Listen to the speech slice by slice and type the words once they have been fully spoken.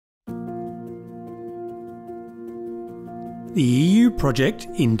The EU project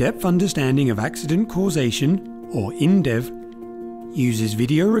In-Depth Understanding of Accident Causation, or INDEV, uses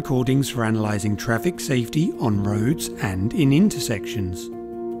video recordings for analysing traffic safety on roads and in intersections.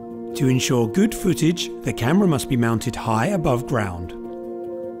 To ensure good footage, the camera must be mounted high above ground,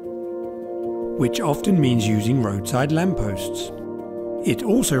 which often means using roadside lampposts. It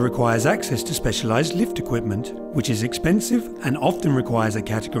also requires access to specialised lift equipment, which is expensive and often requires a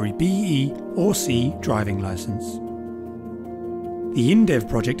Category B, E or C driving licence. The INDEV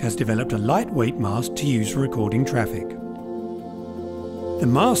project has developed a lightweight mast to use for recording traffic. The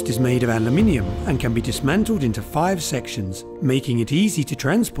mast is made of aluminium and can be dismantled into 5 sections, making it easy to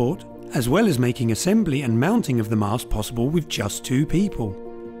transport, as well as making assembly and mounting of the mast possible with just 2 people,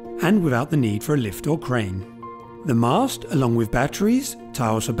 and without the need for a lift or crane. The mast, along with batteries,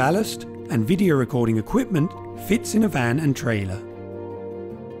 tiles for ballast, and video recording equipment, fits in a van and trailer.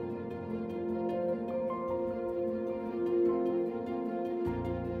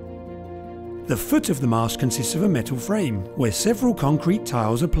 The foot of the mast consists of a metal frame, where several concrete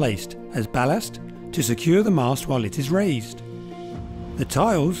tiles are placed as ballast to secure the mast while it is raised. The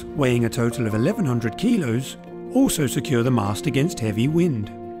tiles, weighing a total of 1,100 kilos, also secure the mast against heavy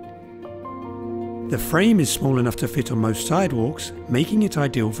wind. The frame is small enough to fit on most sidewalks, making it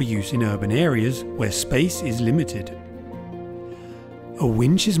ideal for use in urban areas where space is limited. A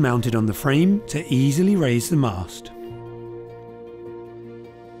winch is mounted on the frame to easily raise the mast.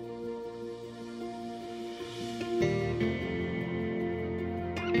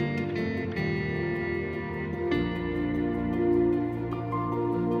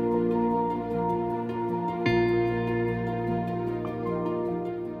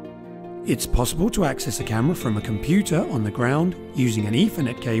 It's possible to access a camera from a computer on the ground using an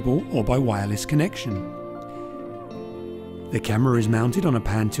Ethernet cable or by wireless connection. The camera is mounted on a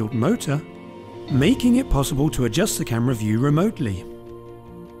pan-tilt motor, making it possible to adjust the camera view remotely.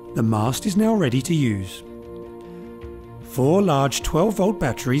 The mast is now ready to use. 4 large 12-volt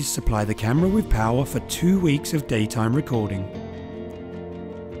batteries supply the camera with power for 2 weeks of daytime recording.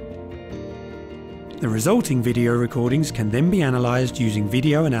 The resulting video recordings can then be analysed using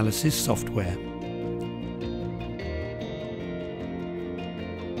video analysis software.